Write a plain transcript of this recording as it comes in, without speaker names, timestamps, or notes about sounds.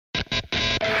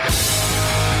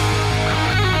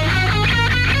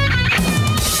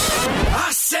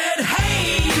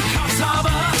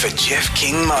Jeff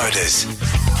King Motors.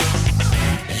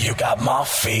 You got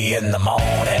Moffee in the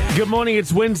morning. Good morning,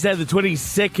 it's Wednesday the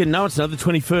 22nd. No, it's not, the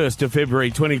 21st of February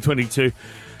 2022.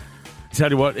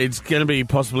 Tell you what, it's going to be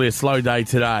possibly a slow day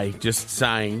today, just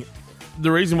saying.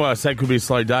 The reason why I say it could be a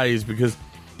slow day is because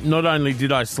not only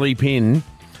did I sleep in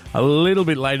a little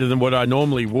bit later than what I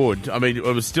normally would. I mean,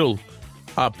 I was still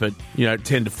up at, 10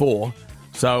 to 4,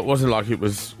 so it wasn't like it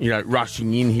was,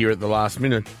 rushing in here at the last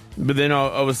minute. But then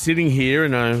I was sitting here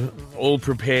and all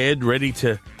prepared, ready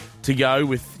to go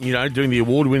with, doing the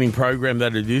award-winning program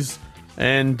that it is.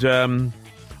 And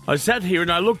I sat here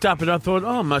and I looked up and I thought,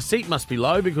 my seat must be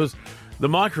low because the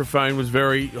microphone was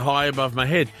very high above my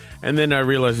head. And then I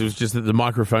realised it was just that the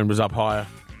microphone was up higher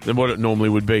than what it normally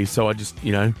would be. So I just,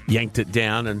 yanked it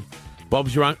down. And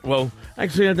Bob's your uncle. Well,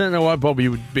 actually, I don't know why Bobby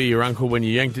would be your uncle when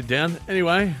you yanked it down.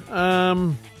 Anyway,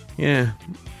 yeah.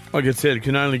 Like I said, it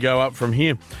can only go up from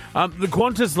here. The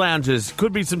Qantas lounges,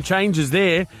 could be some changes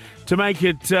there to make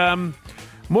it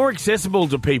more accessible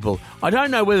to people. I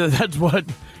don't know whether that's what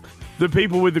the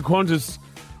people with the Qantas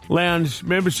lounge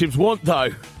memberships want, though.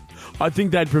 I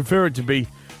think they'd prefer it to be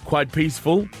quite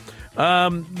peaceful.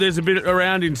 There's a bit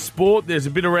around in sport. There's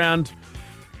a bit around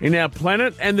in our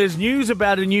planet. And there's news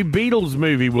about a new Beatles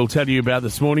movie we'll tell you about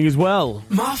this morning as well.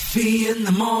 Moffee in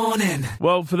the morning.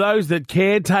 Well, for those that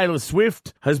care, Taylor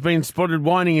Swift has been spotted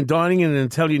wining and dining in an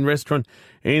Italian restaurant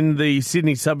in the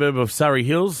Sydney suburb of Surrey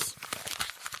Hills.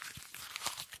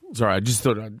 Sorry, I just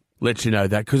thought I'd let you know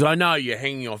that because I know you're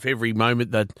hanging off every moment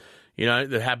that,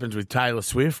 that happens with Taylor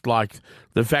Swift, like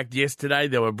the fact yesterday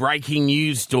there were breaking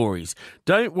news stories.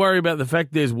 Don't worry about the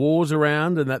fact there's wars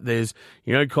around and that there's,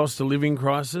 cost of living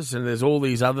crisis and there's all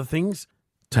these other things.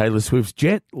 Taylor Swift's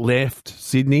jet left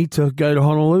Sydney to go to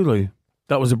Honolulu.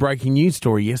 That was a breaking news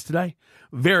story yesterday.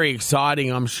 Very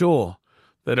exciting, I'm sure,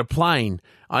 that a plane,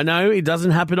 I know it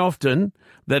doesn't happen often,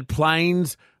 that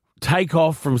planes take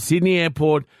off from Sydney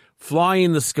Airport, fly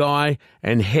in the sky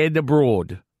and head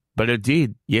abroad. But it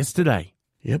did yesterday.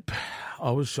 Yep,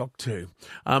 I was shocked too.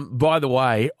 By the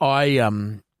way, I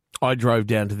drove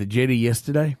down to the jetty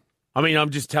yesterday. I mean,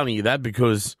 I'm just telling you that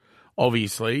because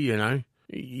obviously,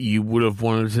 you would have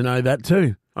wanted to know that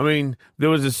too. I mean, there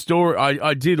was a story,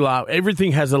 I did laugh.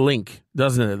 Everything has a link,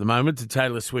 doesn't it, at the moment, to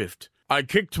Taylor Swift. I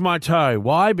kicked my toe.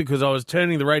 Why? Because I was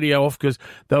turning the radio off because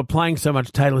they were playing so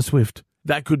much Taylor Swift.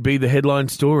 That could be the headline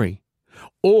story.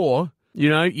 Or,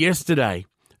 yesterday,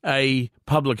 a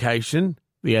publication,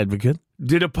 The Advocate,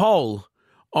 did a poll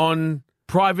on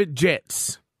private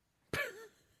jets.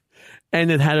 And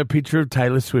it had a picture of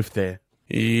Taylor Swift there.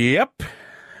 Yep.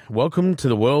 Welcome to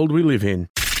the world we live in.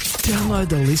 Download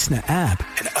the Listener app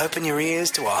And open your ears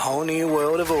to a whole new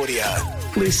world of audio.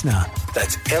 Listener.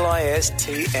 That's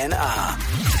LISTNR.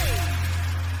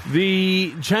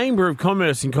 The Chamber of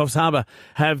Commerce in Coffs Harbour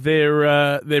have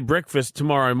their breakfast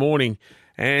tomorrow morning,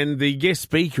 and the guest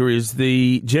speaker is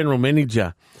the General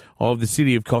Manager of the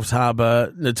City of Coffs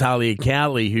Harbour, Natalia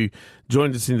Cowley, who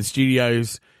joined us in the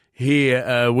studios here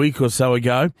a week or so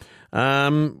ago,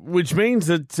 which means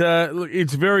that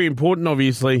it's very important,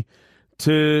 obviously,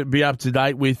 to be up to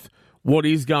date with what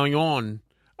is going on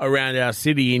around our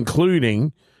city,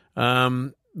 including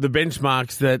the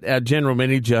benchmarks that our General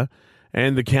Manager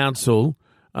and the council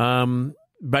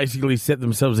basically set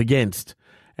themselves against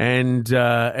and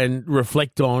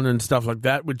reflect on and stuff like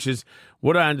that, which is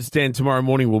what I understand tomorrow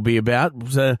morning will be about.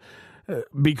 So,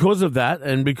 because of that,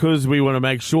 and because we want to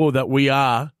make sure that we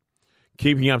are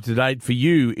keeping up to date for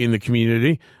you in the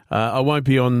community, I won't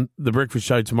be on the breakfast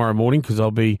show tomorrow morning because I'll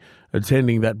be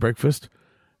attending that breakfast.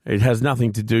 It has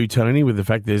nothing to do, Tony, with the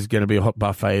fact there's going to be a hot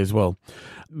buffet as well.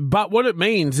 But what it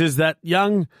means is that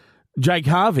young Jake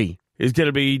Harvey is going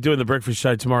to be doing the breakfast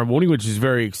show tomorrow morning, which is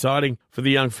very exciting for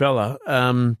the young fella.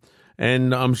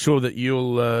 And I'm sure that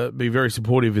you'll be very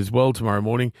supportive as well tomorrow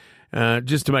morning,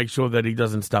 just to make sure that he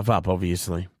doesn't stuff up,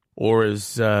 obviously. Or as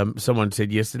someone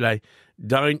said yesterday,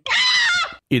 don't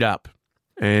it up.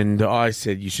 And I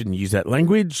said, you shouldn't use that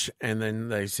language. And then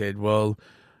they said, well,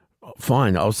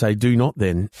 fine, I'll say do not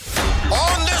then.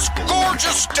 On this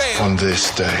gorgeous day. On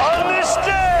this day. On this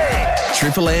day.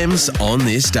 Triple M's On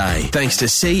This Day, thanks to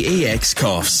CEX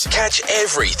Coffs. Catch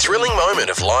every thrilling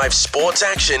moment of live sports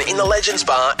action in the Legends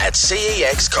Bar at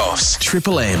CEX Coffs.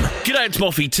 Triple M. G'day, it's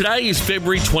Moffee. Today is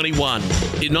February 21.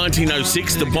 In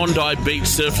 1906, the Bondi Beach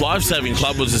Surf Lifesaving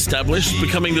Club was established,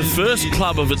 becoming the first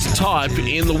club of its type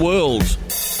in the world.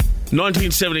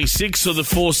 1976 saw the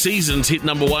Four Seasons hit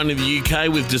number one in the UK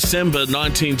with December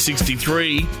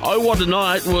 1963. Oh What a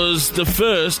Night was the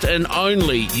first and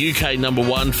only UK number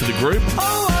one for the group.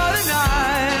 Oh, what a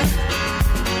night.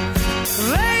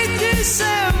 Late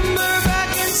December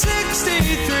back in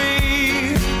 63.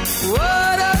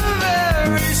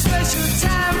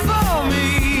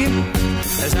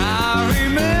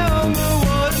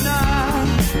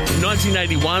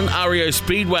 1981, REO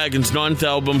Speedwagon's ninth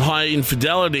album, High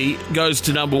Infidelity, goes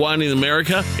to number 1 in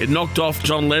America. It knocked off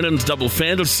John Lennon's Double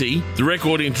Fantasy. The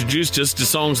record introduced us to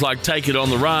songs like Take It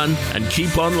on the Run and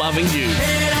Keep on Loving You.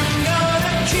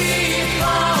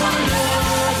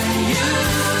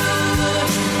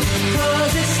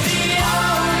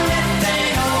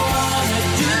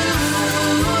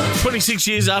 26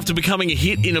 years after becoming a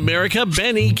hit in America,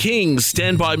 Benny King's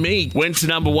Stand By Me went to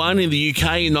number 1 in the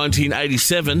UK in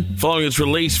 1987, following its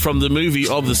release from the movie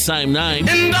of the same name.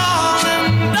 And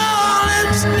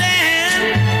darling,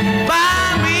 stand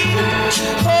by me.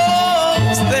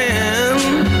 Oh,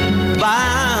 stand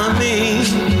by me.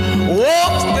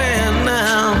 Oh, stand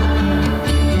now.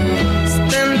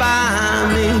 Stand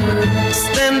by me.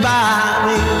 Stand by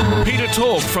me. Peter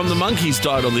Tork from the Monkees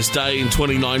died on this day in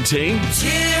 2019.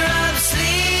 Cheer up,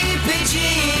 sleepy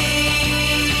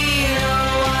Jean.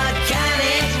 Oh, what can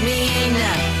it mean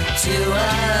to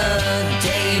a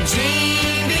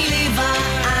daydream believer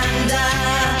and a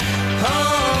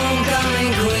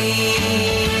homecoming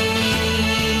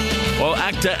queen? Well,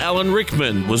 actor Alan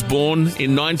Rickman was born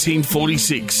in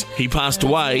 1946. He passed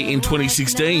away in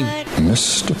 2016.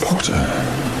 Mr. Potter,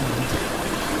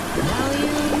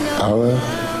 our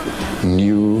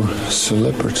new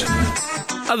celebrity.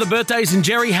 Other birthdays, and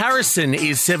Jerry Harrison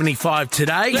is 75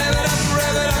 today.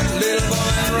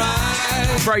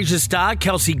 Frasier star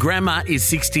Kelsey Grammer is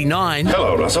 69.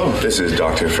 Hello, Russell. This is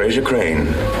Dr. Fraser Crane.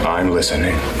 I'm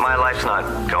listening. My life's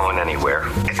not going anywhere.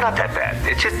 It's not that bad.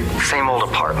 It's just same old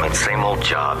apartment, same old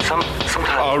job.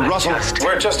 Sometimes Russell,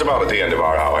 we're just about at the end of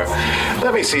our hour.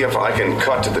 Let me see if I can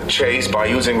cut to the chase by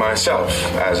using myself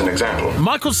as an example.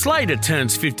 Michael Slater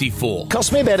turns 54.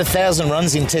 Cost me about 1,000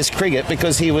 runs in Test cricket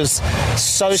because he was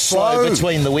so slow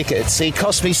between the wickets. He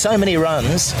cost me so many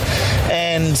runs,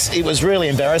 and it was really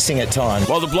embarrassing at times.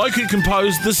 While the bloke who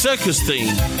composed the circus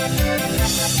theme,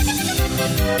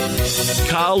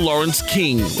 Carl Lawrence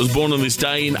King, was born on this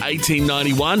day in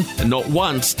 1891, and not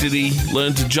once did he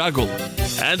learn to juggle.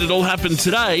 And it all happened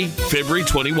today, February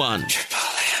 21.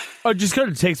 I just got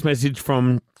a text message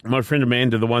from my friend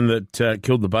Amanda, the one that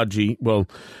killed the budgie. Well,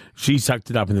 she sucked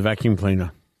it up in the vacuum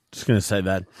cleaner. Just going to say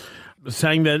that.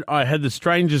 Saying that I had the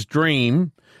strangest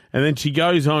dream, and then she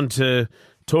goes on to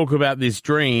talk about this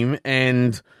dream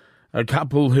and a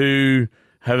couple who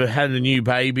have had a new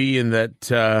baby, and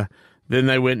that then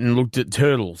they went and looked at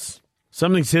turtles.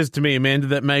 Something says to me, Amanda,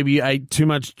 that maybe you ate too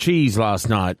much cheese last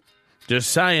night.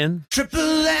 Just saying. Triple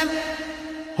M.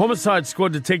 Homicide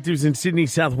Squad detectives in Sydney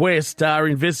southwest are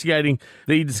investigating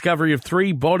the discovery of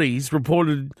 3 bodies,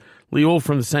 reportedly all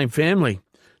from the same family.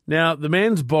 Now, the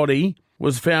man's body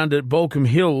was found at Balcombe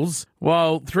Hills,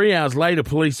 while 3 hours later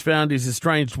police found his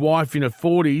estranged wife in her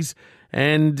 40s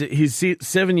and his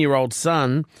 7-year-old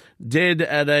son dead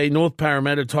at a North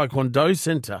Parramatta Taekwondo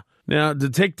centre. Now,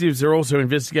 detectives are also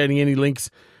investigating any links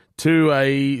to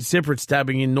a separate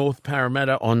stabbing in North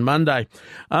Parramatta on Monday.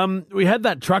 We had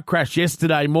that truck crash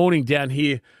yesterday morning down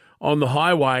here on the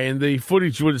highway, and the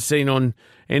footage you would have seen on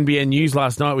NBN News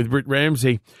last night with Britt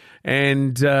Ramsey,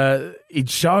 and it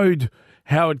showed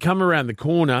how it come around the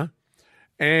corner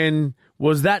and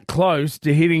was that close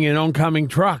to hitting an oncoming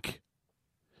truck.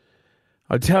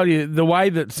 I tell you, the way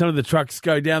that some of the trucks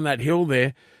go down that hill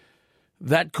there,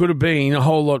 that could have been a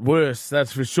whole lot worse,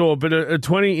 that's for sure. But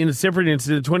in a separate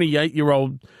incident, a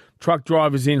 28-year-old truck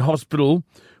driver is in hospital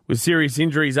with serious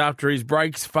injuries after his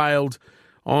brakes failed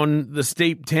on the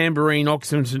steep Tambourine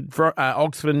Oxenford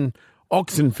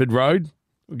Road.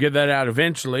 We'll get that out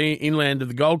eventually, inland of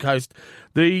the Gold Coast.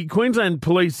 The Queensland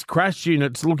Police crash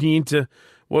unit's looking into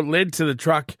what led to the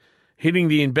truck hitting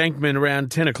the embankment around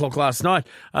 10 o'clock last night.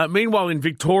 Meanwhile, in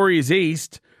Victoria's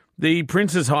East, the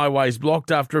Princes Highway is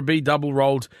blocked after a B double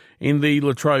rolled in the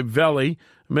Latrobe Valley.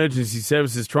 Emergency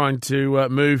services trying to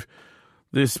move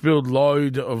the spilled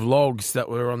load of logs that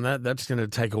were on that. That's going to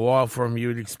take a while for them, you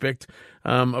would expect.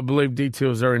 I believe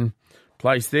details are in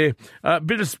place there. A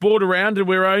bit of sport around, and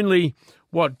we're only,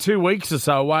 2 weeks or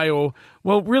so away,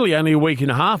 really only a week and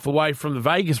a half away from the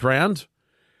Vegas round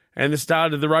and the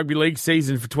start of the rugby league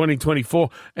season for 2024,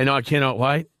 and I cannot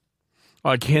wait.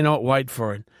 I cannot wait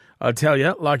for it. I tell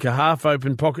you, like a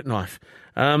half-open pocket knife.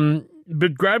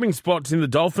 But grabbing spots in the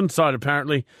Dolphins side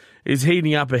apparently is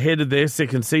heating up ahead of their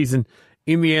second season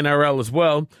in the NRL as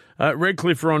well.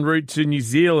 Redcliffe are en route to New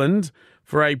Zealand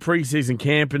for a pre-season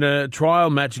camp and a trial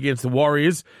match against the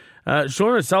Warriors.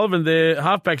 Sean O'Sullivan, their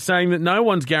halfback, saying that no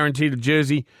one's guaranteed a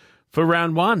jersey for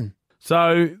round 1.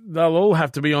 So they'll all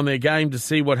have to be on their game to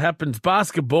see what happens.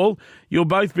 Basketball, you'll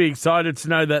both be excited to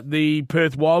know that the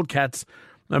Perth Wildcats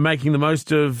are making the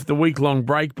most of the week-long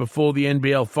break before the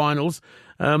NBL finals.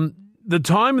 The the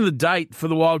time and the date for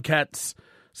the Wildcats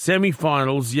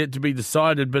semi-finals yet to be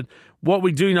decided, but what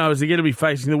we do know is they're going to be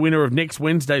facing the winner of next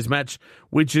Wednesday's match,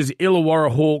 which is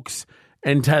Illawarra Hawks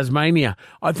and Tasmania.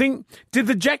 I think, did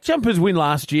the Jack Jumpers win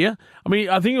last year? I mean,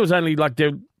 I think it was only like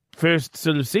their first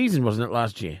sort of season, wasn't it,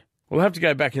 last year? We'll have to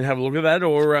go back and have a look at that,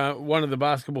 or one of the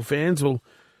basketball fans will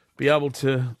be able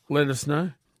to let us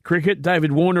know. Cricket,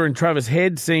 David Warner and Travis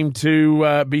Head seem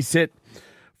to be set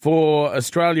for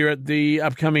Australia at the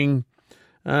upcoming...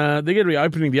 they're going to be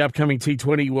opening the upcoming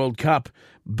T20 World Cup.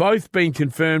 Both being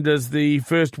confirmed as the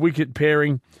first wicket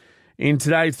pairing in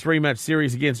today's three-match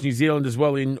series against New Zealand as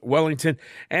well in Wellington.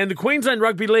 And the Queensland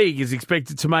Rugby League is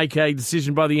expected to make a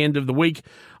decision by the end of the week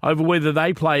over whether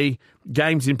they play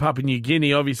games in Papua New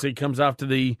Guinea. Obviously, it comes after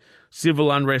the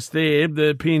civil unrest there.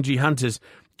 The PNG Hunters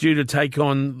due to take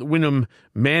on the Wynnum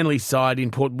Manly side in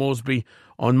Port Moresby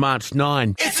on March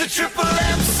 9. It's a Triple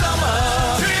M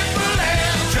summer.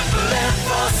 Triple M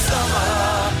for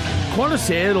summer. Qantas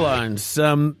Airlines,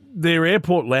 their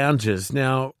airport lounges.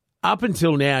 Now, up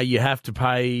until now, you have to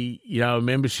pay, a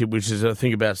membership, which is, I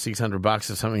think, about $600 or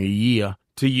something a year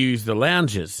to use the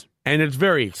lounges. And it's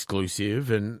very exclusive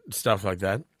and stuff like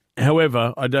that.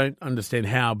 However, I don't understand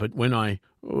how, but when I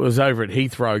was over at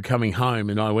Heathrow coming home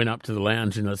and I went up to the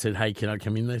lounge and I said, hey, can I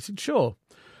come in? They said, sure.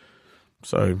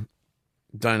 So,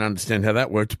 don't understand how that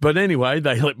worked. But anyway,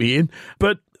 they let me in.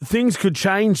 But things could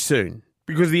change soon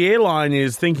because the airline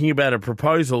is thinking about a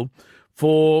proposal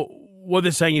for what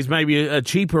they're saying is maybe a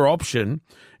cheaper option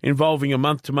involving a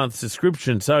month-to-month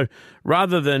subscription. So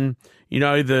rather than,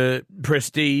 the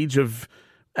prestige of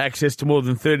access to more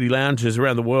than 30 lounges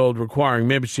around the world requiring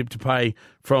membership to pay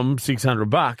from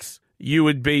 $600, you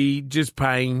would be just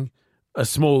paying a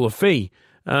smaller fee.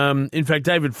 In fact,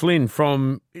 David Flynn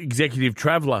from Executive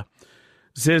Traveller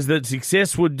says that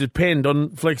success would depend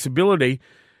on flexibility.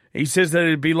 He says that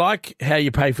it'd be like how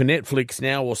you pay for Netflix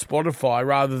now or Spotify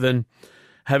rather than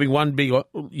having one big,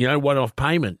 one-off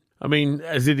payment. I mean,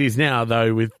 as it is now,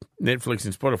 though, with Netflix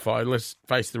and Spotify, let's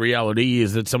face the reality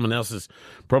is that someone else is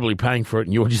probably paying for it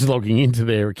and you're just logging into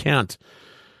their account.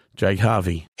 Jake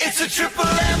Harvey. It's a Triple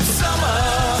M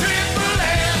summer.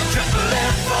 Triple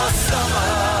M for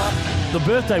summer. The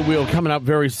birthday wheel coming up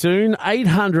very soon.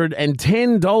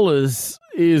 $810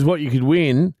 is what you could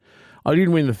win. I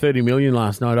didn't win the $30 million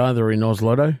last night either in Oz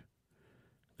Lotto.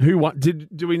 Who won?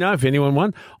 Do we know if anyone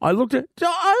won? I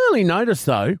only noticed,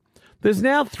 though, there's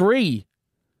now 3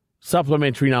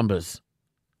 supplementary numbers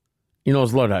in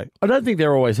Oz Lotto. I don't think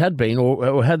there always had been,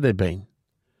 or had there been?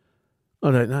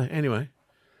 I don't know. Anyway,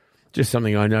 just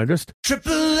something I noticed.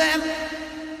 Triple M.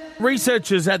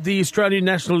 Researchers at the Australian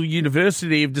National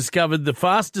University have discovered the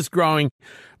fastest growing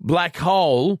black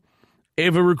hole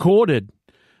ever recorded.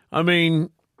 I mean,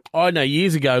 I know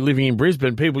years ago, living in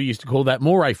Brisbane, people used to call that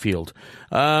Moray Field.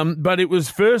 But it was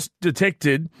first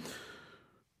detected...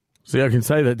 See, I can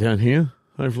say that down here.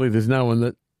 Hopefully there's no one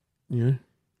that,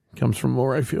 comes from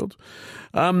Moray Field.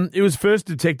 It was first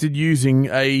detected using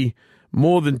a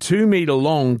more than 2 metre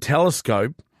long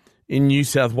telescope in New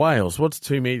South Wales. What's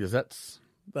 2 metres? That's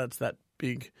that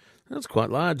big. That's quite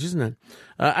large, isn't it?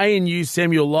 ANU's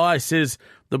Samuel Lai says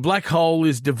the black hole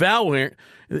is devouring...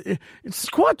 It's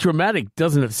quite dramatic,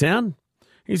 doesn't it sound?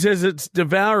 He says it's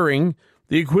devouring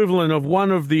the equivalent of one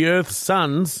of the Earth's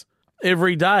suns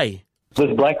every day.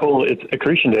 This black hole is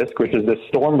accretion disk, which is this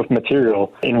storm of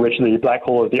material in which the black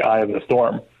hole is the eye of the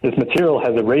storm. This material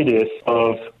has a radius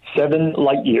of 7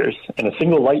 light years, and a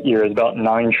single light year is about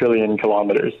 9 trillion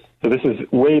kilometers. So this is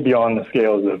way beyond the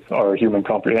scales of our human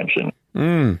comprehension.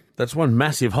 That's one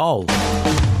massive hole.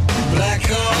 Black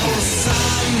hole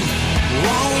sun,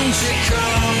 won't you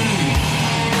come?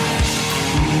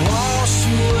 Wash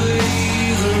away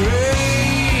the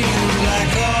rain.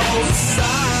 Black hole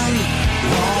sun,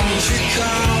 won't you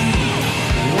come?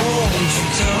 Won't you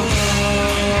come?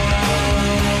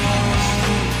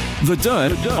 The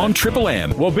Dirt on Triple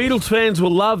M. Well, Beatles fans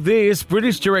will love this.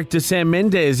 British director Sam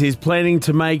Mendes is planning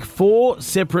to make 4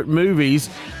 separate movies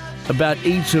about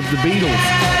each of the Beatles.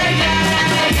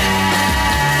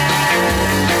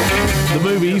 The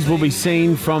movies will be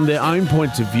seen from their own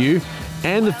points of view,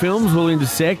 and the films will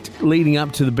intersect leading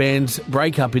up to the band's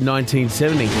breakup in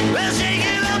 1970. Well, shake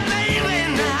it up,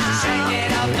 baby, now. Shake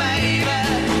it up, baby.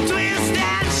 Twist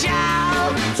and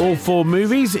shout. All 4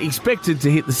 movies expected to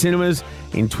hit the cinemas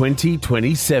in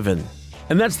 2027.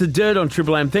 And that's the Dirt on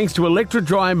Triple M. Thanks to Electra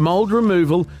Dry Mould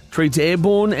Removal, treats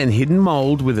airborne and hidden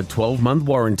mould with a 12-month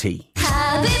warranty.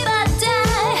 Happy birthday.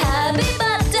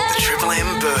 The Triple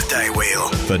M birthday wheel.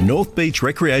 For North Beach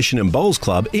Recreation and Bowls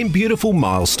Club in beautiful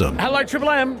Milestone. Hello, Triple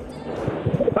M.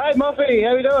 Hey, Moffee,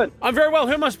 how you doing? I'm very well.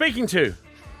 Who am I speaking to?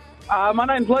 My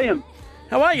name's Liam.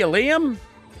 How are you, Liam?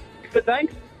 Good,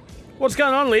 thanks. What's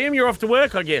going on, Liam? You're off to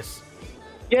work, I guess.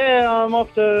 Yeah, I'm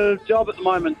off to job at the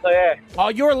moment, so yeah. Oh,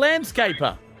 you're a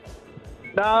landscaper?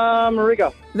 No, I'm a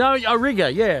rigger. No, a rigger,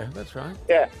 yeah, that's right.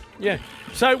 Yeah. Yeah.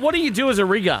 So what do you do as a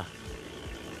rigger?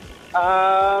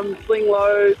 Sling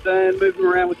loads and move them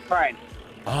around with the crane.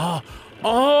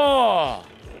 Oh.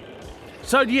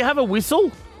 So do you have a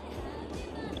whistle?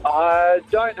 I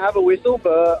don't have a whistle,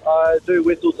 but I do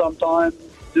whistle sometimes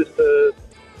just to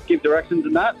give directions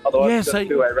and that. Otherwise, it's just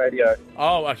two-way radio.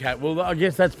 Oh, okay. Well, I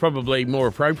guess that's probably more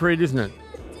appropriate, isn't it?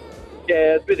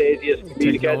 Yeah, it's a bit easier to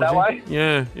communicate that way.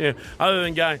 Yeah, yeah. Other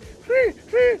than going,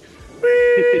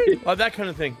 like that kind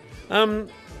of thing.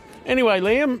 Anyway,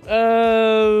 Liam,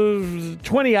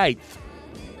 28th.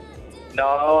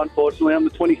 No, unfortunately, I'm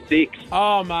the 26th.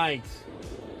 Oh, mate.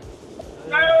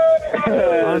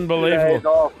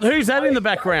 Unbelievable. Who's that in the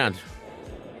background?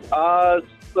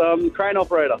 Crane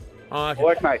operator. Oh, okay.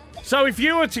 Workmate. So if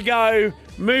you were to go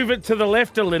move it to the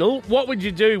left a little, what would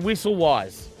you do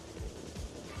whistle-wise?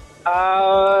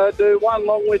 Do one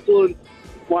long whistle and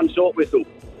one short whistle.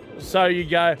 So you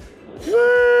go...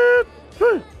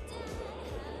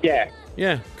 Yeah.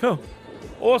 Yeah, cool.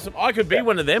 Awesome. I could be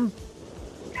one of them.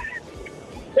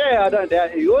 Yeah, I don't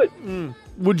doubt you would.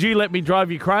 Would you let me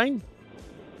drive your crane?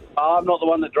 I'm not the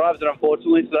one that drives it,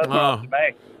 unfortunately, so that's not up to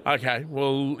me. Okay,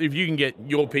 well, if you can get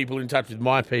your people in touch with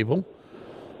my people,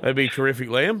 that'd be terrific,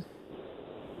 Liam.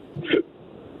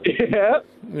 Yeah.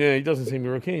 Yeah, he doesn't seem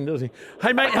real keen, does he?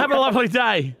 Hey, mate, have a lovely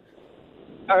day.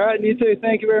 All right, you too.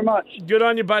 Thank you very much. Good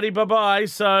on you, buddy. Bye-bye.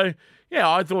 So, yeah,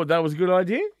 I thought that was a good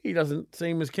idea. He doesn't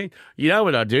seem as keen. You know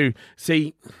what I do?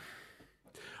 See,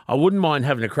 I wouldn't mind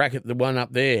having a crack at the one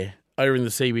up there over in the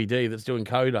CBD that's doing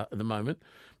Coda at the moment.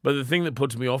 But the thing that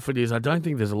puts me off it is I don't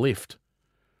think there's a lift.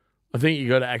 I think you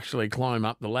got to actually climb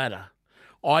up the ladder.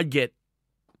 I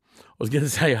was going to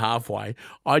say halfway,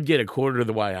 I'd get a quarter of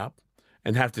the way up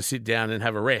and have to sit down and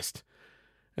have a rest.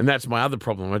 And that's my other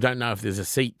problem. I don't know if there's a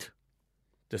seat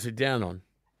to sit down on.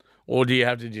 Or do you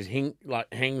have to just hang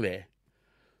there?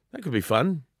 That could be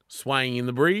fun. Swaying in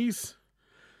the breeze.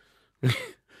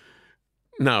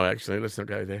 No, actually, let's not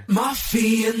go there.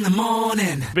 Moffee in the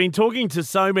morning. Been talking to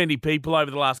so many people over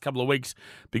the last couple of weeks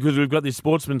because we've got this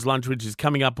sportsman's lunch which is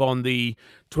coming up on the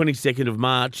 22nd of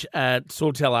March at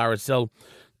Sawtell RSL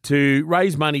to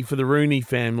raise money for the Rooney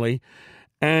family.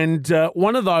 And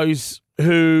one of those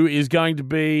who is going to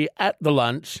be at the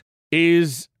lunch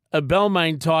is a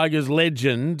Balmain Tigers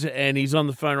legend, and he's on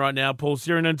the phone right now, Paul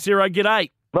Sirinen. Ciro, g'day.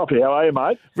 Moffee, how are you,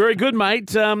 mate? Very good,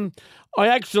 mate.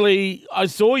 I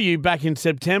saw you back in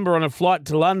September on a flight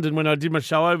to London when I did my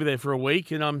show over there for a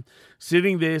week, and I'm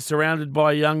sitting there surrounded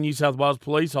by young New South Wales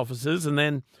police officers, and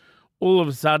then all of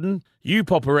a sudden, you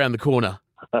pop around the corner.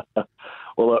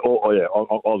 Well, I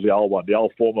was the old one, the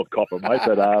old former copper, mate.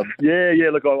 But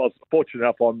look, I was fortunate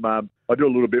enough. I do a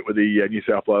little bit with the New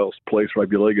South Wales Police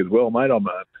Rugby League as well, mate. I'm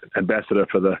an ambassador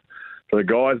for the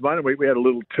guys, mate. And we had a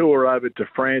little tour over to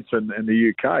France and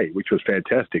the UK, which was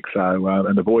fantastic. So,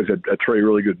 and the boys had three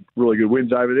really good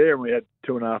wins over there, and we had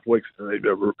 2.5 weeks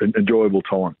enjoyable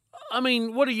time. I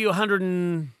mean, what are you, 100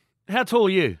 and... How tall are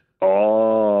you?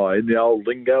 Oh, in the old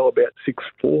lingo, about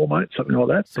 6'4", mate, something like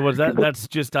that. So was that? That's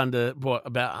just under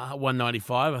about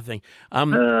 195, I think. I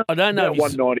don't know.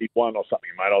 191 or something,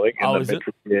 mate. I think. Oh, is it?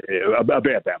 Yeah, about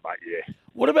that, mate. Yeah.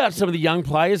 What about some of the young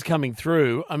players coming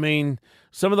through? I mean,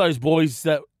 some of those boys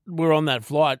that were on that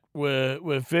flight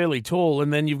were fairly tall,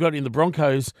 and then you've got in the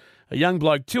Broncos a young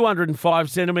bloke 205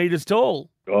 centimetres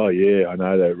tall. Oh yeah, I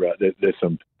know there's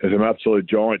some absolute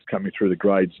giants coming through the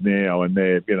grades now, and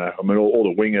they're all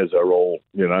the wingers are all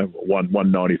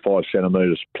 195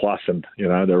 centimetres plus, and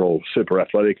they're all super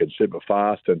athletic and super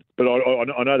fast. But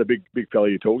I know the big fella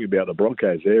you're talking about, the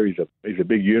Broncos. There, he's a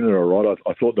big unit, all right.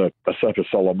 I thought the Asafa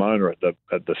Solomona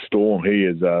at the Storm,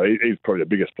 he's probably the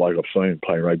biggest bloke I've seen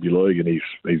playing rugby league, and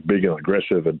he's big and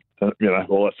aggressive, and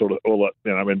all that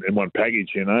in one package,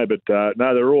 But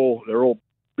no, they're all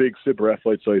big super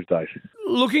athletes these days.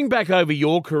 Looking back over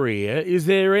your career, is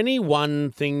there any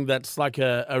one thing that's like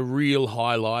a real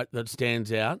highlight that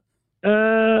stands out?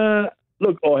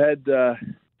 Look, I had a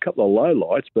couple of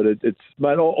lowlights, but it's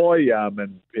mate.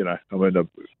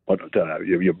 I don't know.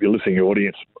 Your listening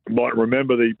audience might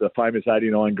remember the famous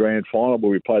 '89 Grand Final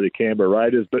where we played the Canberra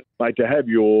Raiders. But mate, to have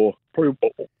probably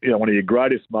one of your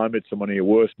greatest moments and one of your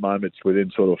worst moments within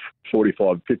sort of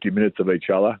 45, 50 minutes of each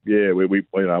other. Yeah,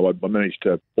 I managed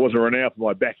to. I wasn't renowned for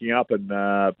my backing up, and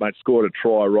mate scored a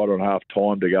try right on half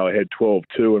time to go ahead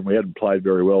 12-2, and we hadn't played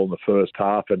very well in the first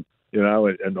half, and you know,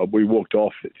 and we walked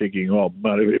off thinking, oh,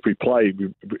 man, if we play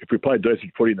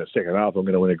decent footy in the second half, I'm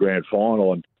going to win a grand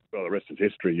final. And well, the rest is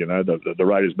history. You know, the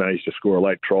Raiders managed to score a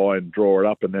late try and draw it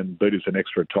up, and then beat us in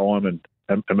extra time. And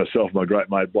myself and my great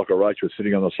mate Blocker Roach were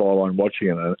sitting on the sideline watching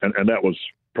it, and that was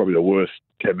probably the worst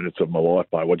 10 minutes of my life,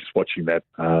 mate. We're just watching that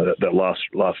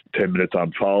last 10 minutes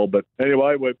unfold. But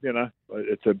anyway,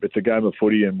 it's a game of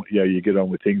footy, and you get on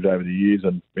with things over the years,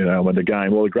 and when the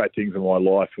game, all the great things in my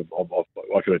life,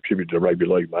 I can attribute to rugby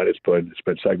league, mate. It's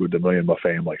been so good to me and my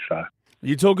family. So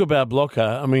you talk about Blocker.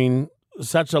 I mean,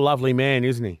 such a lovely man,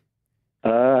 isn't he?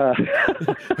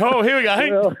 Oh, here we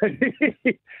go.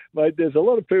 Well, mate, there's a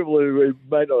lot of people who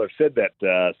may not have said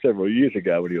that several years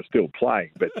ago when he was still playing.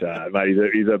 But mate,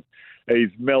 he's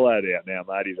mellowed out now,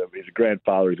 mate. He's a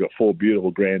grandfather. He's got 4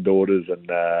 beautiful granddaughters, and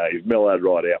he's mellowed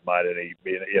right out, mate.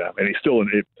 And he's still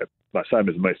same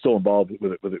as me, still involved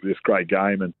with this great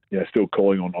game, and still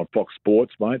calling on Fox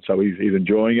Sports, mate. So he's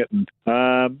enjoying it, and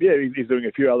he's doing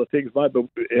a few other things, mate. But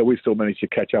we still manage to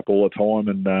catch up all the time,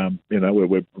 and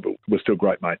we're still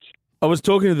great mates. I was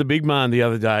talking to the big man the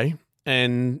other day,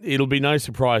 and it'll be no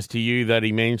surprise to you that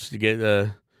he managed to get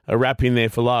a wrap in there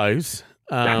for Lowe's.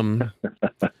 And,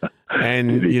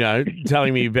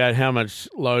 telling me about how much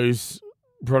Lowe's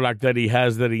product that he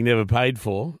has that he never paid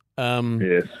for.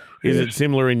 Yes. Is it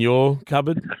similar in your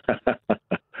cupboard?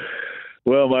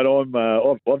 Well, mate,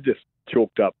 I've just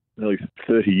chalked up nearly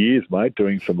 30 years, mate,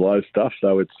 doing some Lowe's stuff.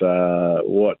 So it's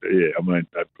what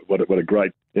a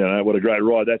great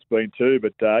ride that's been too.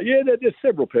 But there's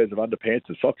several pairs of underpants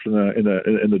and socks in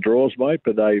the drawers, mate.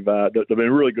 But they've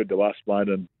been really good to us, mate.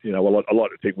 And I like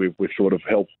to think we've sort of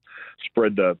helped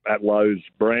spread the At Lowe's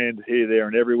brand here, there,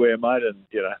 and everywhere, mate. And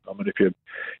if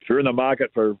you're in the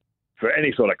market for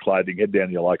any sort of clothing, head down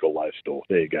to your local Lowe's store.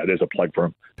 There you go. There's a plug for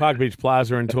them. Park Beach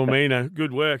Plaza in Tormina.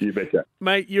 Good work. You betcha.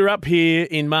 Mate, you're up here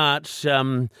in March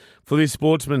for this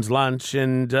sportsman's lunch,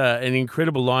 and an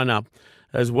incredible lineup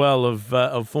as well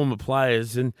of former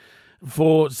players, and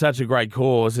for such a great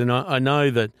cause. And I know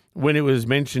that when it was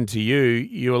mentioned to you,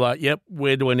 you were like, yep,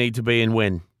 where do I need to be and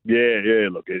when? Yeah.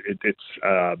 Look, it's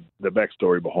the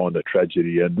backstory behind the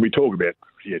tragedy, and we talk about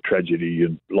tragedy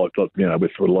and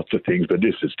with lots of things, but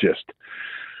this is just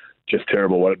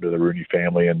terrible what happened to the Rooney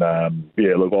family. And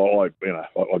look, I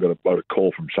got a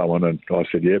call from someone, and I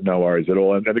said, yeah, no worries at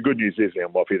all. And the good news is now,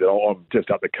 Moffee, that I'm just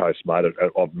up the coast, mate.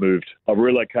 I've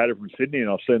relocated from Sydney,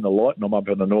 and I've seen the light, and I'm up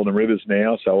in the Northern Rivers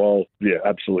now. So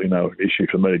absolutely no issue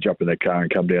for me to jump in the car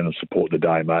and come down and support the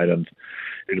day, mate. And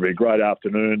it'll be a great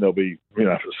afternoon. There'll be,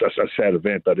 a sad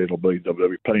event, but there'll be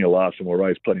plenty of laughs, and we'll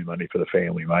raise plenty of money for the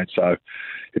family, mate. So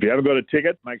if you haven't got a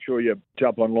ticket, make sure you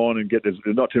jump online and there's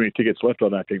not too many tickets left, I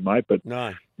don't think, mate. But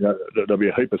no, there'll be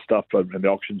a heap of stuff in the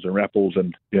auctions and raffles,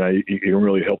 and you can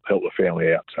really help the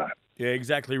family out. So yeah,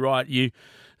 exactly right. You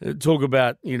talk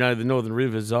about the Northern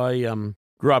Rivers. I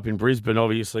grew up in Brisbane,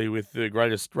 obviously, with the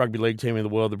greatest rugby league team in the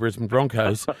world, the Brisbane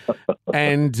Broncos.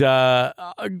 And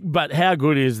but how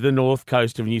good is the north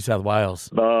coast of New South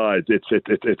Wales? Oh,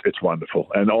 it's wonderful,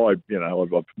 and I'm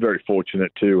very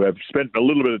fortunate to have spent a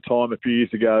little bit of time a few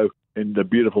years ago in the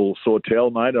beautiful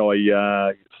Sawtell, mate.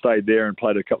 I stayed there and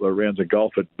played a couple of rounds of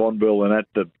golf at Bonville and at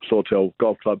the Sawtell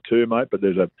Golf Club too, mate. But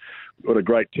what a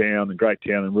great town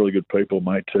and really good people,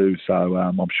 mate, too. So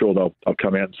I'm sure they'll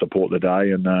come out and support the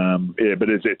day. And but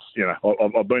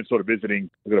I've been sort of visiting.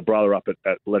 I've got a brother up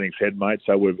at Lenning's Head, mate.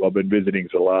 So I've been visiting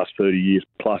for the last 30 years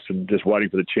plus, and just waiting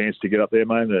for the chance to get up there,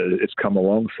 mate. It's come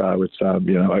along, so it's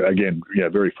again,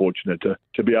 very fortunate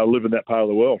to be able to live in that part of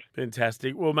the world.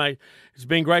 Fantastic. Well, mate, it's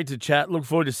been great to chat. Look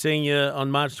forward to seeing you on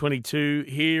March 22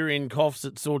 here in Coffs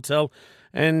at Sawtell,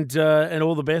 and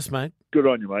all the best, mate. Good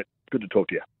on you, mate. Good to talk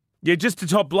to you. Yeah, just a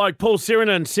top bloke, Paul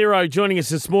Sirinen, Ciro, joining us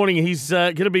this morning. He's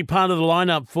going to be part of the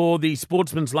lineup for the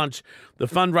Sportsman's Lunch, the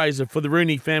fundraiser for the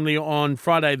Rooney family on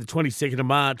Friday, the 22nd of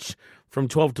March, from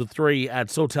 12 to 3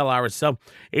 at Sawtell RSL.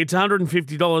 It's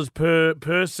 $150 per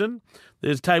person.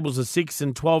 There's tables of 6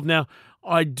 and 12. Now,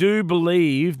 I do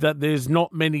believe that there's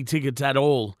not many tickets at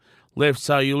all left,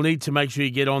 so you'll need to make sure you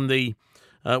get on the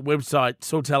website,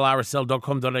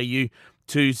 sawtellrsl.com.au,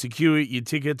 to secure your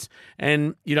tickets.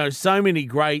 And, so many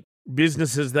great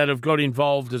businesses that have got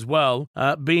involved as well.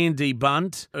 B&D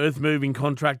Bunt, earth moving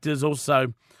contractors,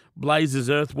 also Blazers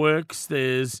Earthworks.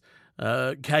 There's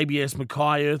KBS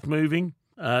Mackay Earth Moving,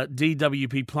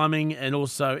 DWP Plumbing, and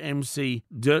also MC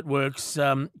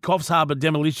Dirtworks. Coffs Harbour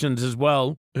Demolitions as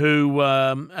well, who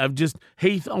have just...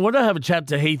 Heath, I want to have a chat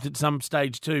to Heath at some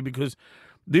stage too, because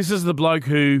this is the bloke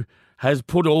who has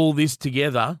put all this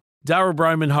together. Darryl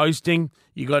Broman hosting.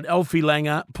 You got Alfie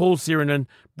Langer, Paul Sirinen,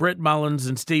 Brett Mullins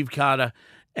and Steve Carter.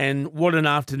 and what an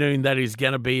afternoon that is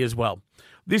going to be as well.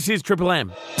 This is Triple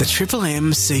M. The Triple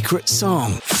M secret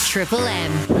song. Triple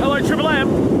M. Hello, Triple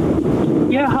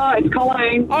M. Yeah, hi, it's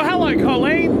Colleen. Oh, hello,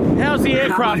 Colleen. How's the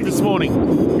aircraft this morning?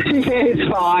 Yeah,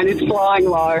 it's fine. It's flying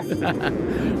low.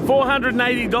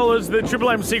 $480, the Triple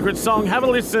M secret song. Have a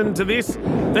listen to this.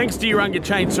 Thanks to Urunga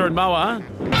Chainsaw and Mower.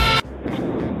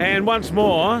 And once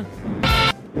more,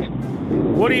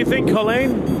 what do you think,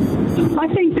 Colleen? I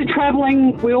think the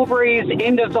Travelling Wilburys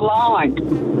End of the Line.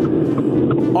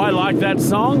 I like that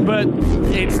song, but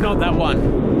it's not that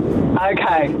one.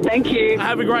 Okay, thank you.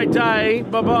 Have a great day.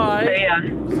 Bye-bye. See ya.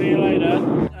 See you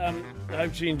later. I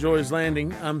hope she enjoys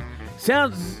landing.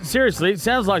 Seriously, it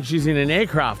sounds like she's in an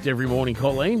aircraft every morning,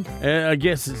 Colleen. I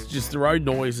guess it's just the road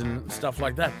noise and stuff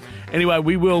like that. Anyway,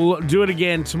 we will do it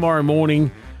again tomorrow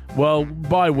morning. Well,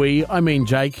 by we, I mean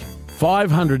Jake.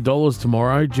 $500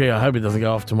 tomorrow. Gee, I hope it doesn't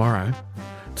go off tomorrow.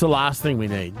 It's the last thing we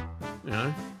need, you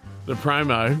know? The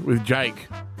promo with Jake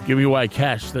giving away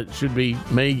cash that should be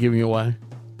me giving away.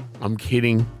 I'm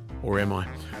kidding, or am I?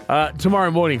 Tomorrow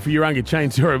morning for Urunga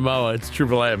Chainsaw and Mower, it's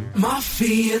Triple M.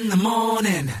 Moffee in the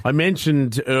morning. I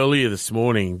mentioned earlier this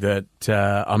morning that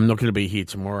I'm not going to be here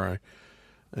tomorrow.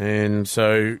 And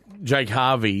so Jake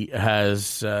Harvey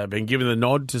has been given the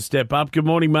nod to step up. Good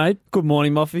morning, mate. Good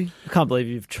morning, Moffee. I can't believe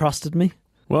you've trusted me.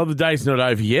 Well, the day's not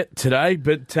over yet today,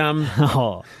 but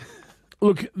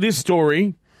look, this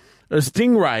story, a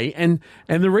stingray, and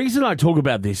the reason I talk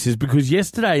about this is because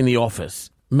yesterday in the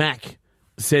office, Mac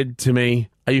said to me,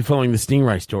 "Are you following the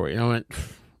stingray story?" And I went,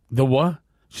 "The what?"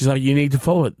 She's like, "You need to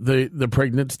follow it, the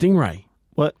pregnant stingray."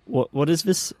 What is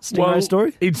this stingray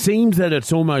story? It seems that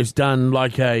it's almost done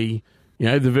like the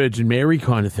Virgin Mary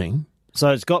kind of thing.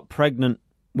 So it's got pregnant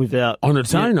without... On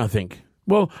its own, I think.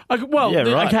 Right.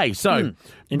 Okay, so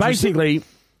basically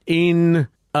in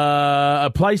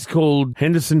a place called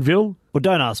Hendersonville... Well,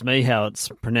 don't ask me how it's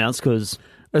pronounced because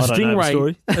a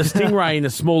stingray in a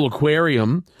small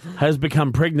aquarium has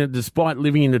become pregnant despite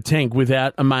living in a tank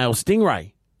without a male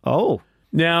stingray. Oh.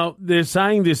 Now, they're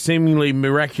saying this seemingly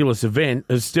miraculous event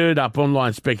has stirred up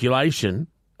online speculation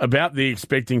about the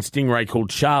expecting stingray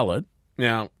called Charlotte.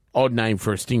 Now, odd name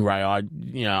for a stingray. I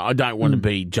don't want to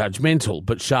be judgmental,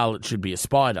 but Charlotte should be a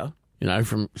spider,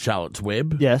 from Charlotte's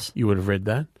Web. Yes. You would have read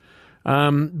that.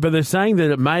 But they're saying that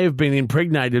it may have been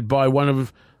impregnated by one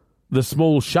of the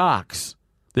small sharks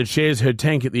that shares her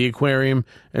tank at the aquarium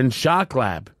and shark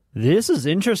lab. This is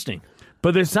interesting.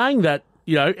 But they're saying that,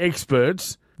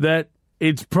 experts, that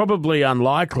it's probably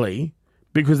unlikely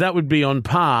because that would be on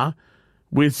par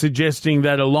with suggesting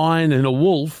that a lion and a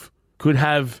wolf could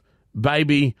have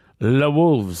baby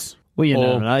wolves. Well, you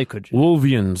never know, could you?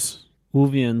 Wolvians.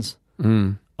 Wolvians.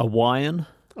 A lion?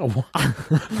 A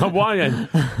lion.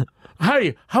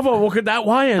 Hey, have a look at that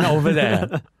lion over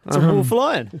there. It's a wolf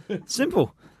lion.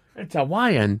 Simple. It's a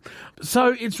lion.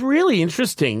 So it's really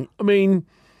interesting. I mean,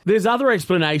 there's other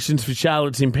explanations for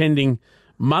Charlotte's impending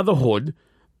motherhood,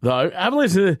 though. Have a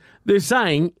listen. They're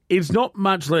saying it's not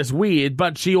much less weird,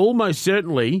 but she almost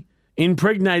certainly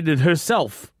impregnated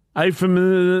herself. A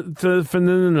phenomenon,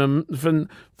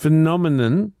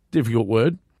 difficult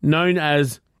word, known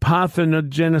as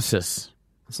parthenogenesis.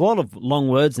 There's a lot of long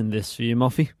words in this for you,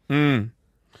 Moffee.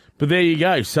 But there you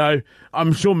go. So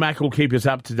I'm sure Mac will keep us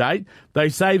up to date. They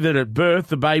say that at birth,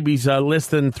 the babies are less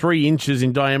than 3 inches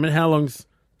in diameter. How long's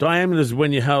diameter is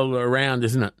when you hold it around,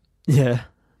 isn't it? Yeah.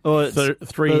 Or it's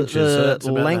 3 inches. So that's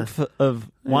the length of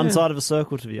one side of a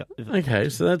circle to the other. Okay,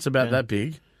 so that's about that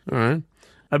big. All right.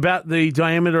 About the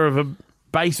diameter of a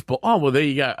baseball. Oh, well, there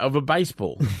you go, of a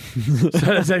baseball. So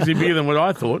that's actually bigger than what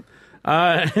I thought.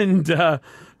 And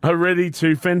are ready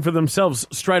to fend for themselves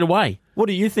straight away. What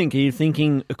do you think? Are you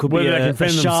thinking it could be a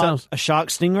shark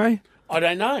stingray? I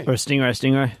don't know. Or a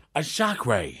stingray? A shark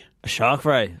ray. A shark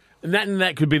ray. And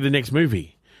that could be the next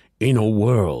movie. In a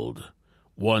world,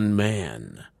 one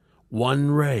man,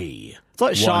 one ray. It's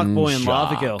like Shark Boy and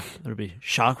Lava Girl. It'll be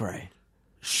Shark Ray.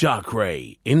 Shark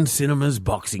Ray in cinemas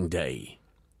Boxing Day.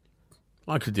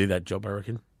 I could do that job, I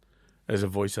reckon, as a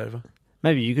voiceover.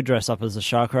 Maybe you could dress up as a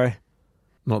Shark Ray.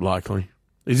 Not likely.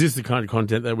 Is this the kind of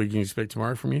content that we can expect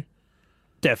tomorrow from you?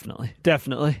 Definitely.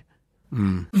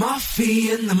 Moffee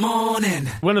in the morning.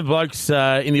 One of the blokes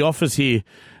in the office here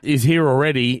is here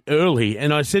already early,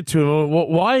 and I said to him,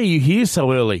 why are you here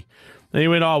so early? And he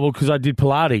went, because I did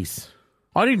Pilates.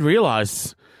 I didn't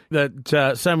realise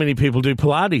that so many people do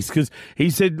Pilates, because he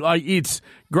said, it's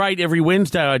great every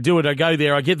Wednesday I do it. I go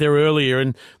there, I get there earlier,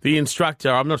 and the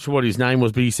instructor, I'm not sure what his name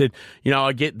was, but he said,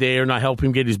 I get there and I help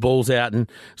him get his balls out and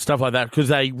stuff like that, because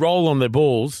they roll on their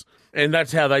balls And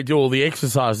that's how they do all the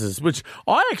exercises, which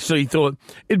I actually thought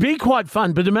it'd be quite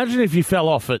fun. But imagine if you fell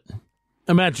off it.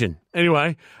 Imagine.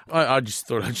 Anyway, I just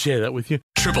thought I'd share that with you.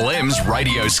 Triple M's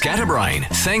Radio Scatterbrain,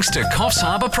 thanks to Coffs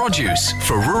Harbour Produce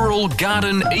for rural,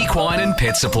 garden, equine and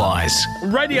pet supplies.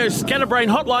 Radio Scatterbrain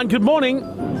Hotline, good morning.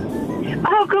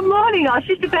 Oh, good morning. I was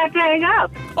just about to hang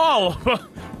up. Oh,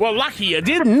 well, lucky you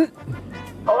didn't.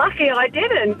 Lucky I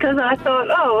didn't, because I thought,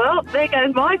 oh, well, there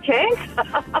goes my chance.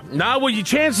 No, well, your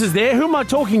chance is there. Who am I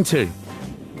talking to?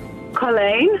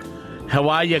 Colleen. How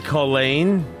are you,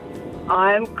 Colleen?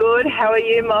 I'm good. How are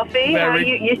you, Moffee? How are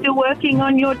you? You still working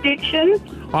on your diction?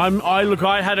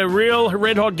 I had a real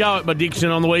red-hot go at my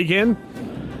diction on the weekend,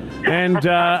 and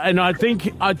I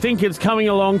think it's coming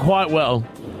along quite well.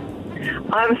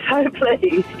 I'm so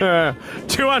pleased.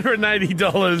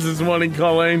 $280 this morning,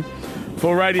 Colleen,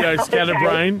 for Radio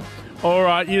Scatterbrain. Okay. All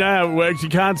right, you know how it works. You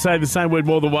can't say the same word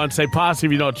more than once. Say pass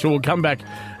if you're not sure. Come back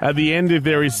at the end if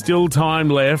there is still time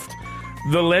left.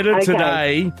 The letter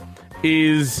today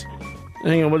is...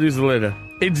 Hang on, what is the letter?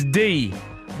 It's D.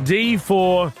 D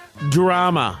for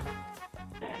drama.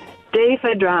 D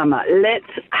for drama. Let's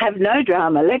have no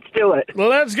drama. Let's do it.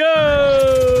 Let's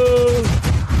go!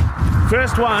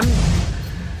 First one.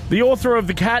 The author of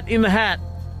The Cat in the Hat.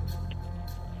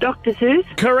 Dr. Seuss?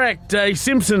 Correct. A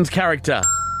Simpsons character.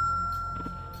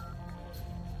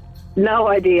 No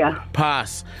idea.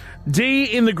 Pass. D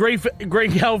in the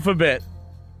Greek alphabet.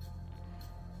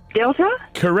 Delta?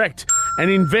 Correct. An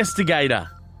investigator.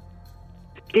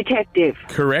 Detective.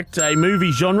 Correct. A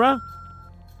movie genre.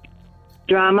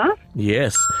 Drama.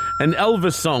 Yes. An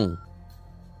Elvis song.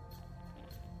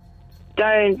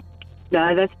 No,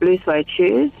 that's Blue Suede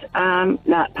Shoes.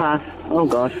 No, pass. Oh,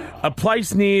 God. A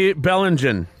place near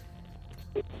Bellingen.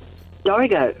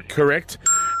 Dorigo. Correct.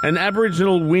 An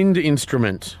Aboriginal wind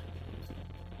instrument.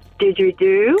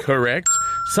 Didgeridoo. Correct.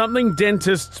 Something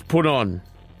dentists put on.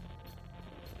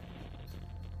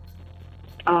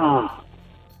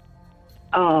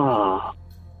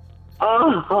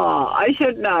 I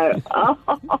should know.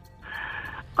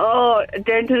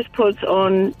 Dentist puts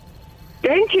on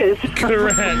dentures.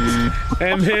 Correct.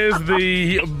 And there's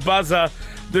the buzzer.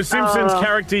 The Simpsons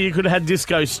character, you could have had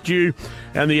Disco Stew,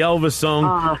 and the Elvis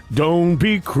song, Don't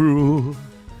Be Cruel.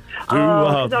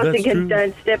 I was thinking,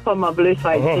 Don't Step on My Blue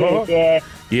Suede Shoes, yeah.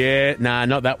 Yeah, nah,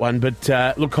 not that one. But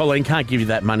look, Colleen, can't give you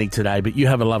that money today, but you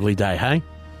have a lovely day, hey?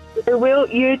 Will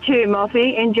you too,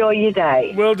 Moffee. Enjoy your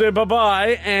day. Will do.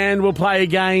 Bye-bye. And we'll play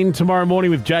again tomorrow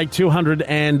morning with Jake.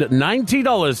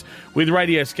 $290 with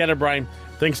Radio Scatterbrain.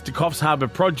 Thanks to Coffs Harbour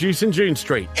Produce in June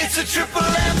Street. It's a Triple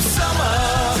M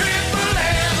summer.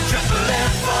 Triple M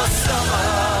for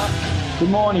summer. Good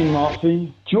morning,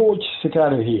 Moffee. George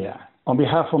Secato here. On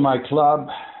behalf of my club,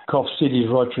 Coff City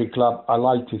Rotary Club, I'd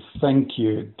like to thank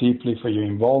you deeply for your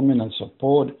involvement and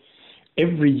support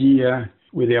every year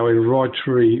with our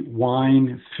Rotary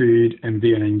wine, food and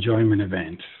beer enjoyment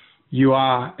event. You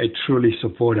are a truly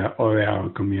supporter of our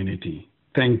community.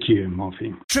 Thank you,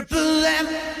 Moffee. Triple M.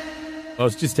 I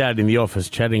was just out in the office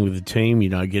chatting with the team, you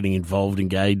know, getting involved,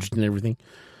 engaged and everything.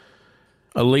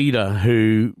 A leader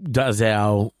who does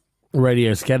our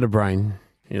Radio Scatterbrain,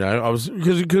 you know,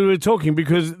 because we were talking,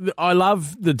 because I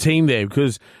love the team there,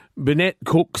 because Burnett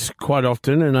cooks quite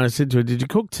often, and I said to her, did you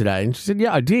cook today? And she said,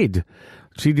 yeah, I did.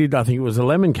 She did, I think it was a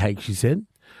lemon cake, she said,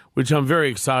 which I'm very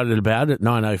excited about at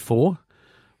 9:04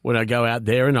 when I go out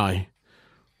there and I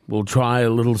will try a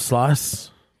little slice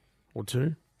or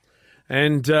two.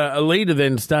 And a leader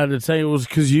then started saying it was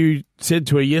because you said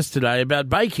to her yesterday about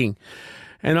baking.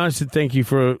 And I said, thank you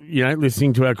for, you know,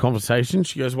 listening to our conversation.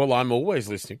 She goes, well, I'm always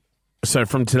listening. So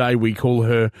from today, we call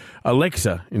her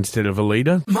Alexa instead of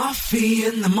Alida. Moffee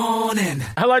in the morning.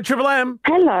 Hello, Triple M.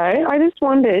 Hello. I just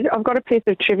wondered, I've got a piece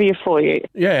of trivia for you.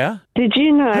 Yeah. Did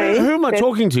you know... Who am I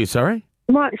talking to, sorry?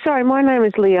 My name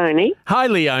is Leonie. Hi,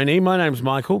 Leonie. My name's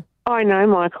Michael. I know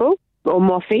Michael, or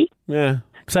Moffee. Yeah,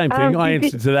 same thing. I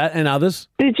answered to that and others.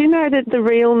 Did you know that the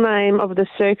real name of the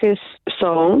circus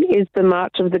song is the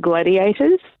March of the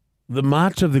Gladiators? The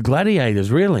March of the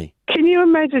Gladiators, really? Can you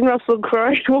imagine Russell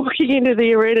Crowe walking into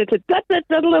the arena to...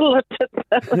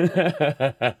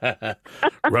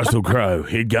 Russell Crowe,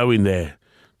 he'd go in there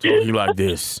talking like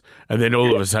this, and then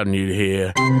all of a sudden you'd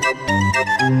hear...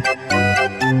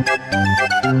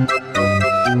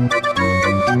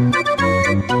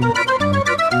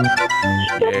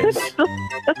 Yes.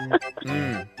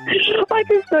 I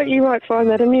just thought you might find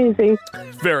that amusing.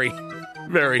 Very,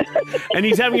 very. And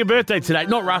he's having a birthday today.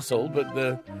 Not Russell, but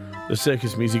the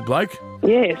circus music bloke.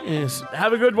 Yes. Yes.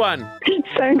 Have a good one.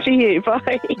 Same to you.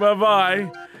 Bye.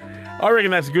 Bye-bye. I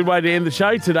reckon that's a good way to end the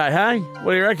show today, hey?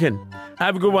 What do you reckon?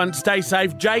 Have a good one. Stay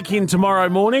safe. Jake in tomorrow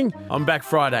morning. I'm back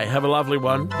Friday. Have a lovely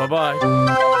one. Bye-bye.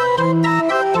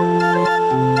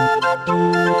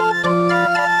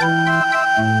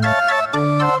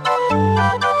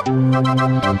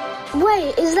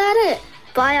 Wait, is that it?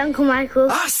 Bye, Uncle Michael.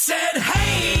 I said,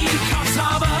 hey, Coffs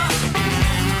Harbour.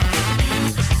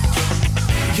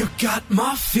 You got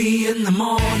Moffee in the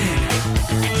morning,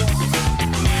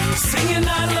 singing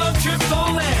I love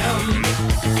Triple M.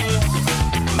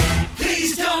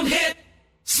 Please don't hit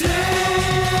stay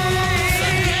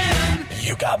again.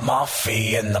 You got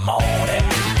Moffee in the morning.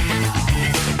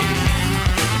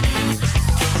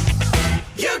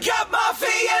 You got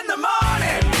Moffee in the morning.